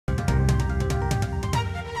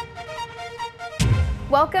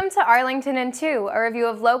Welcome to Arlington in 2, a review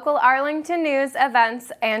of local Arlington news,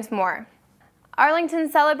 events, and more.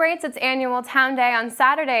 Arlington celebrates its annual Town Day on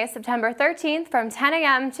Saturday, September 13th from 10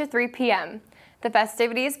 a.m. to 3 p.m. The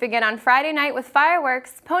festivities begin on Friday night with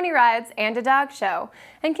fireworks, pony rides, and a dog show,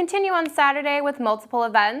 and continue on Saturday with multiple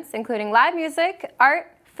events, including live music,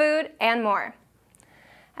 art, food, and more.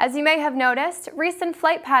 As you may have noticed, recent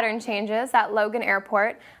flight pattern changes at Logan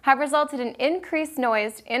Airport have resulted in increased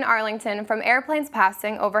noise in Arlington from airplanes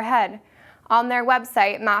passing overhead. On their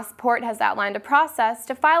website, Massport has outlined a process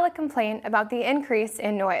to file a complaint about the increase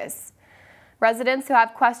in noise. Residents who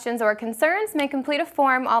have questions or concerns may complete a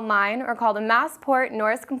form online or call the Massport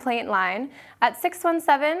Noise Complaint Line at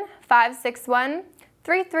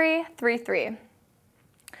 617-561-3333.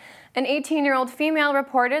 An 18-year-old female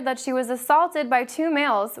reported that she was assaulted by two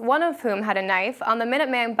males, one of whom had a knife, on the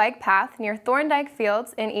Minuteman bike path near Thorndike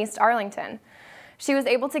Fields in East Arlington. She was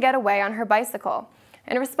able to get away on her bicycle.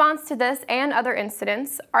 In response to this and other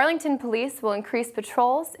incidents, Arlington Police will increase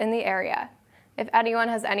patrols in the area. If anyone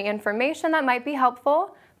has any information that might be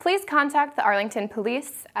helpful, please contact the Arlington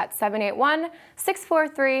Police at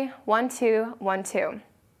 781-643-1212.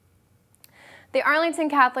 The Arlington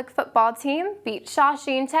Catholic football team beat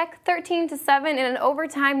Shawsheen Tech 13-7 in an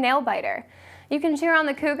overtime nail-biter. You can cheer on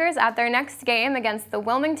the Cougars at their next game against the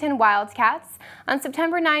Wilmington Wildcats on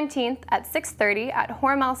September 19th at 6:30 at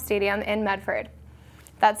Hormel Stadium in Medford.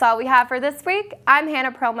 That's all we have for this week. I'm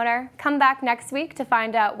Hannah Perlmutter. Come back next week to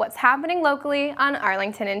find out what's happening locally on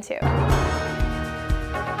Arlington in 2.